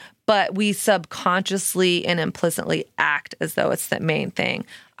thing, but we subconsciously and implicitly act as though it's the main thing.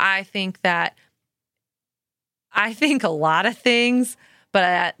 I think a lot of things, but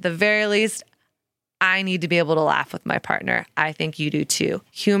at the very least, I need to be able to laugh with my partner. I think you do too.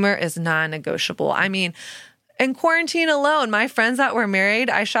 Humor is non-negotiable. I mean, in quarantine alone, my friends that were married,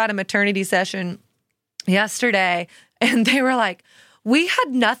 I shot a maternity session yesterday, and they were like, we had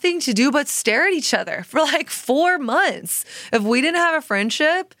nothing to do but stare at each other for like 4 months. If we didn't have a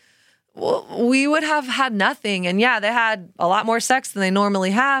friendship, we would have had nothing. And yeah, they had a lot more sex than they normally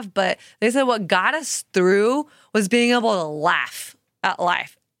have, but they said what got us through was being able to laugh at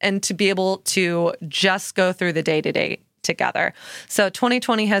life and to be able to just go through the day-to-day together. So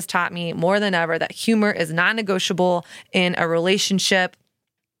 2020 has taught me more than ever that humor is non-negotiable in a relationship.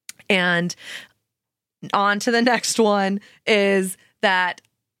 And on to the next one is that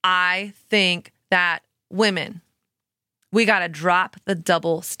I think that women, we got to drop the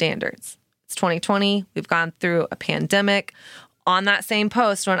double standards. It's 2020. We've gone through a pandemic. On that same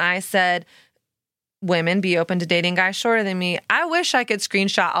post, when I said women be open to dating guys shorter than me, I wish I could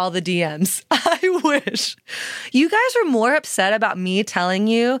screenshot all the DMs. I wish. You guys were more upset about me telling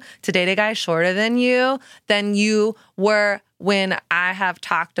you to date a guy shorter than you were when I have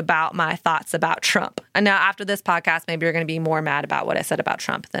talked about my thoughts about Trump. And now after this podcast, maybe you're going to be more mad about what I said about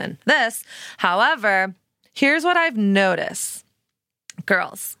Trump than this. However, here's what I've noticed.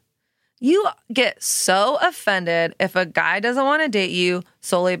 Girls, you get so offended if a guy doesn't want to date you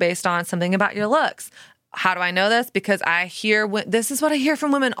solely based on something about your looks. How do I know this? Because this is what I hear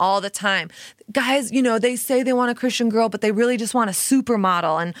from women all the time. Guys, they say they want a Christian girl, but they really just want a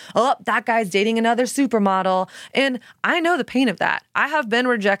supermodel. And that guy's dating another supermodel. And I know the pain of that. I have been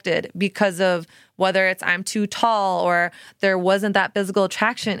rejected because of whether it's I'm too tall or there wasn't that physical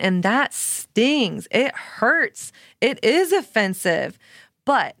attraction. And that stings. It hurts. It is offensive.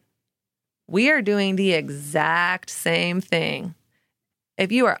 But we are doing the exact same thing.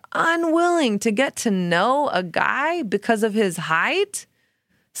 If you are unwilling to get to know a guy because of his height,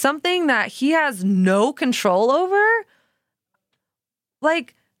 something that he has no control over,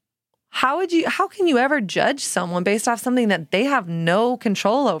 like, how can you ever judge someone based off something that they have no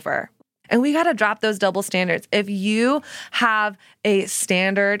control over? And we got to drop those double standards. If you have a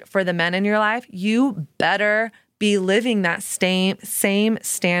standard for the men in your life, you better be living that same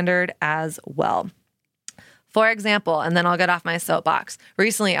standard as well. For example, and then I'll get off my soapbox.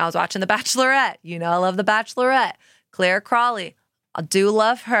 Recently, I was watching The Bachelorette. I love The Bachelorette. Claire Crawley. I do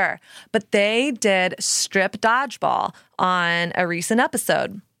love her. But they did strip dodgeball on a recent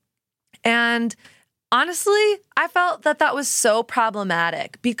episode. And honestly, I felt that was so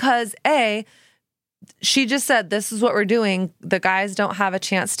problematic because she just said, this is what we're doing. The guys don't have a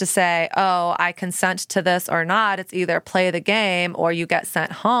chance to say, oh, I consent to this or not. It's either play the game or you get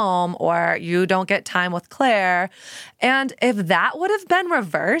sent home or you don't get time with Claire. And if that would have been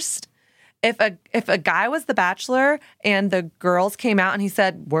reversed, if a guy was the bachelor and the girls came out and he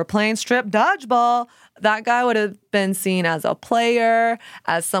said, we're playing strip dodgeball, that guy would have been seen as a player,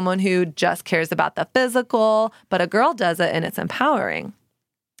 as someone who just cares about the physical, but a girl does it and it's empowering.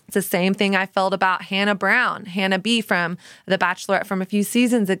 It's the same thing I felt about Hannah B from The Bachelorette from a few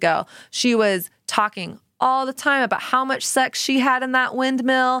seasons ago. She was talking all the time about how much sex she had in that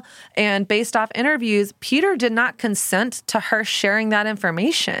windmill. And based off interviews, Peter did not consent to her sharing that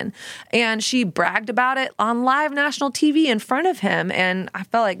information. And she bragged about it on live national TV in front of him. And I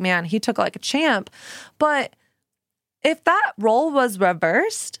felt like, man, he took like a champ. But if that role was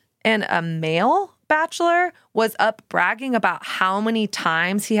reversed and a male bachelor was up bragging about how many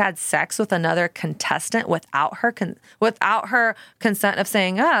times he had sex with another contestant without her consent of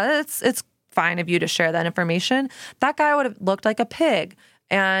saying, it's fine of you to share that information, that guy would have looked like a pig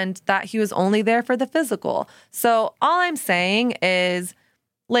and that he was only there for the physical. So all I'm saying is,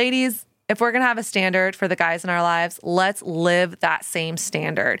 ladies, if we're going to have a standard for the guys in our lives, let's live that same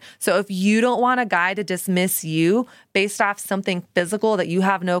standard. So if you don't want a guy to dismiss you based off something physical that you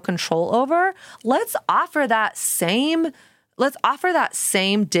have no control over, let's offer that same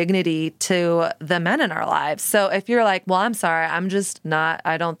dignity to the men in our lives. So if you're like, well, I'm sorry,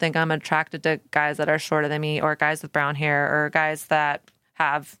 I don't think I'm attracted to guys that are shorter than me or guys with brown hair or guys that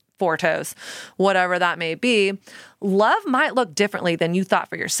have 4 toes, whatever that may be, love might look differently than you thought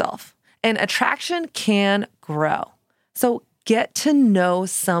for yourself. And attraction can grow. So get to know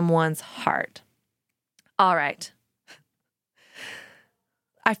someone's heart. All right.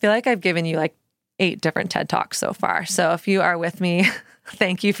 I feel like I've given you like 8 different TED Talks so far. So if you are with me,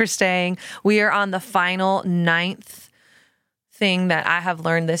 thank you for staying. We are on the final 9th thing that I have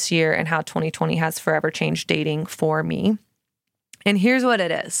learned this year and how 2020 has forever changed dating for me. And here's what it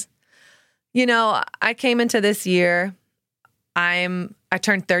is. I came into this year, I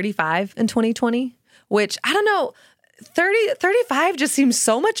turned 35 in 2020, which I don't know, 35 just seems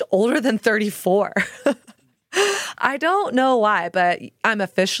so much older than 34. I don't know why, but I'm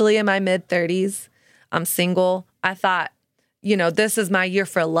officially in my mid-30s. I'm single. I thought, this is my year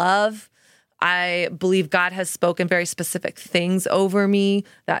for love. I believe God has spoken very specific things over me,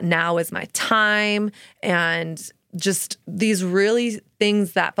 that now is my time, and just these really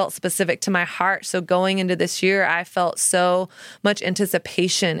things that felt specific to my heart. So going into this year, I felt so much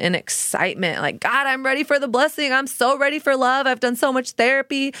anticipation and excitement. Like, God, I'm ready for the blessing. I'm so ready for love. I've done so much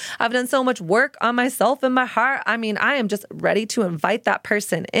therapy. I've done so much work on myself and my heart. I mean, I am just ready to invite that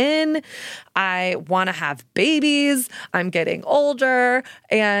person in. I want to have babies. I'm getting older.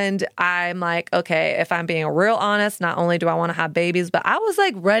 And I'm like, okay, if I'm being real honest, not only do I want to have babies, but I was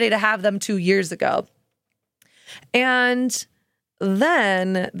like ready to have them 2 years ago. And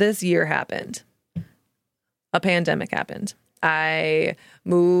then this year happened. A pandemic happened. I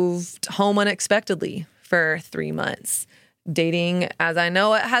moved home unexpectedly for 3 months. Dating, as I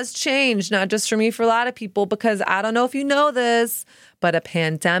know it, has changed, not just for me, for a lot of people, because I don't know if you know this, but a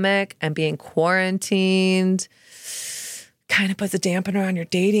pandemic and being quarantined kind of puts a dampener on your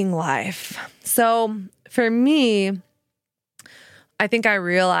dating life. So for me, I think I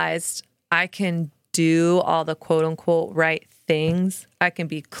realized I can do all the quote unquote right things. I can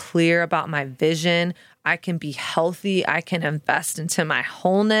be clear about my vision. I can be healthy. I can invest into my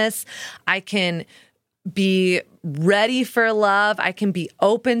wholeness. I can be ready for love. I can be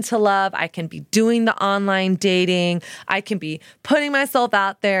open to love. I can be doing the online dating. I can be putting myself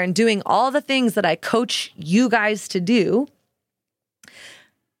out there and doing all the things that I coach you guys to do.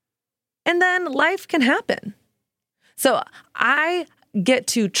 And then life can happen. So I get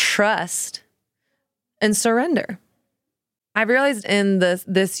to trust and surrender. I've realized in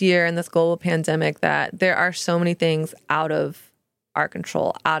this year, in this global pandemic, that there are so many things out of our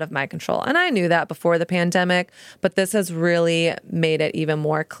control, out of my control. And I knew that before the pandemic, but this has really made it even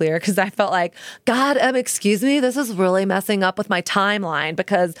more clear because I felt like, God, excuse me, this is really messing up with my timeline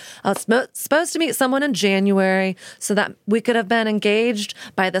because I was supposed to meet someone in January so that we could have been engaged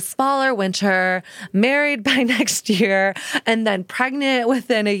by this fall or winter, married by next year, and then pregnant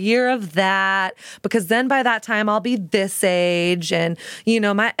within a year of that, because then by that time I'll be this age and,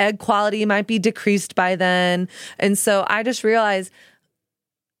 my egg quality might be decreased by then. And so I just realized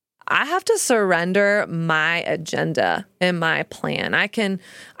I have to surrender my agenda and my plan. I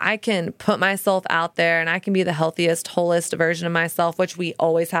can put myself out there and I can be the healthiest, wholest version of myself, which we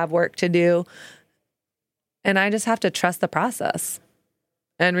always have work to do. And I just have to trust the process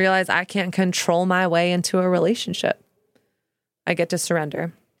and realize I can't control my way into a relationship. I get to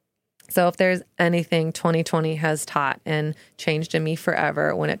surrender. So if there's anything 2020 has taught and changed in me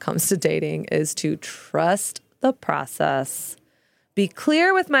forever when it comes to dating, is to trust the process. Be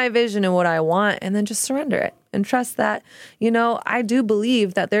clear with my vision and what I want, and then just surrender it and trust that, I do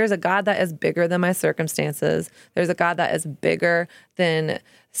believe that there's a God that is bigger than my circumstances. There's a God that is bigger than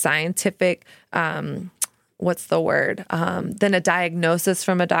scientific, than a diagnosis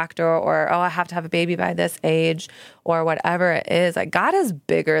from a doctor or, I have to have a baby by this age or whatever it is. Like, God is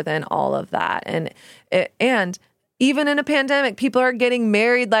bigger than all of that. And even in a pandemic, people are getting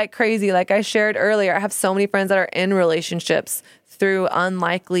married like crazy. Like I shared earlier, I have so many friends that are in relationships through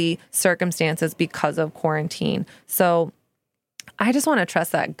unlikely circumstances because of quarantine. So I just want to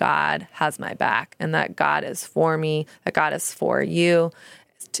trust that God has my back and that God is for me, that God is for you,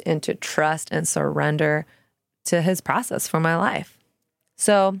 and to trust and surrender to his process for my life.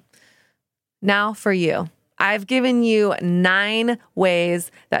 So now for you. I've given you 9 ways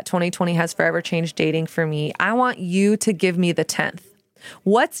that 2020 has forever changed dating for me. I want you to give me the 10th.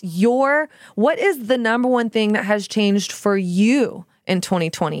 What is the number one thing that has changed for you in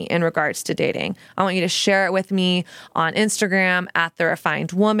 2020 in regards to dating? I want you to share it with me on Instagram at The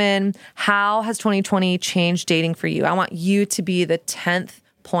Refined Woman. How has 2020 changed dating for you? I want you to be the 10th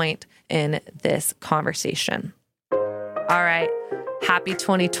point in this conversation. All right. Happy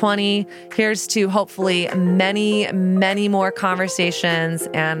 2020. Here's to hopefully many, many more conversations.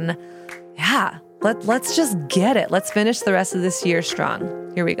 And yeah, let's just get it. Let's finish the rest of this year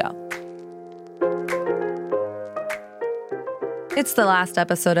strong. Here we go. It's the last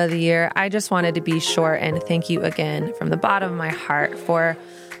episode of the year. I just wanted to be short and thank you again from the bottom of my heart for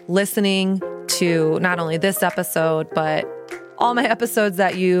listening to not only this episode, but all my episodes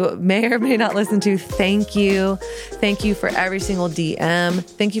that you may or may not listen to. Thank you. Thank you for every single DM.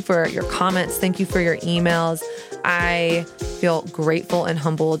 Thank you for your comments. Thank you for your emails. I feel grateful and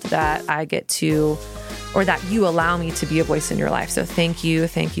humbled that I get to, or that you allow me to be a voice in your life. So thank you,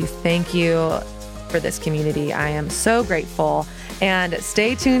 thank you, thank you for this community. I am so grateful. And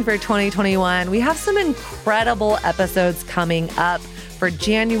stay tuned for 2021. We have some incredible episodes coming up. For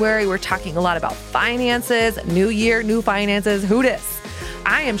January, we're talking a lot about finances, new year, new finances, who dis?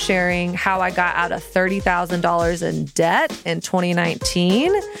 I am sharing how I got out of $30,000 in debt in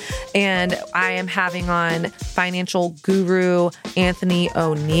 2019. And I am having on financial guru Anthony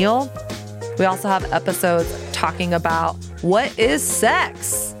O'Neill. We also have episodes talking about what is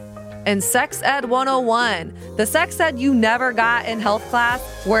sex and Sex Ed 101. The sex ed you never got in health class,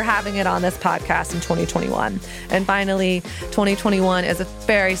 we're having it on this podcast in 2021. And finally, 2021 is a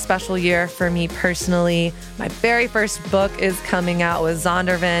very special year for me personally. My very first book is coming out with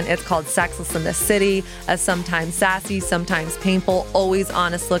Zondervan. It's called Sexless in the City, a sometimes sassy, sometimes painful, always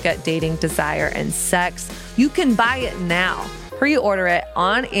honest look at dating, desire, and sex. You can buy it now. Pre-order it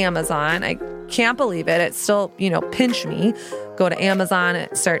on Amazon. I can't believe it. It's still, pinch me. Go to Amazon,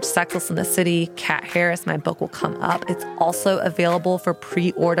 search Sexless in the City, Kat Harris. My book will come up. It's also available for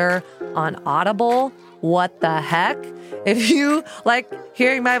pre-order on Audible. What the heck? If you like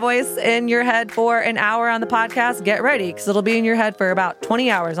hearing my voice in your head for an hour on the podcast, get ready because it'll be in your head for about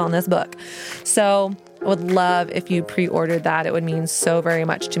 20 hours on this book. So I would love if you pre-ordered that. It would mean so very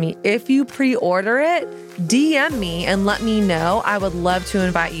much to me. If you pre-order it, DM me and let me know. I would love to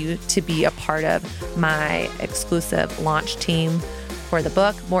invite you to be a part of my exclusive launch team for the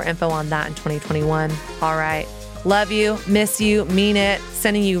book. More info on that in 2021. All right. Love you, miss you, mean it.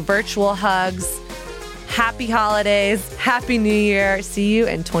 Sending you virtual hugs. Happy holidays. Happy New Year. See you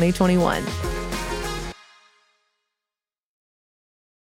in 2021.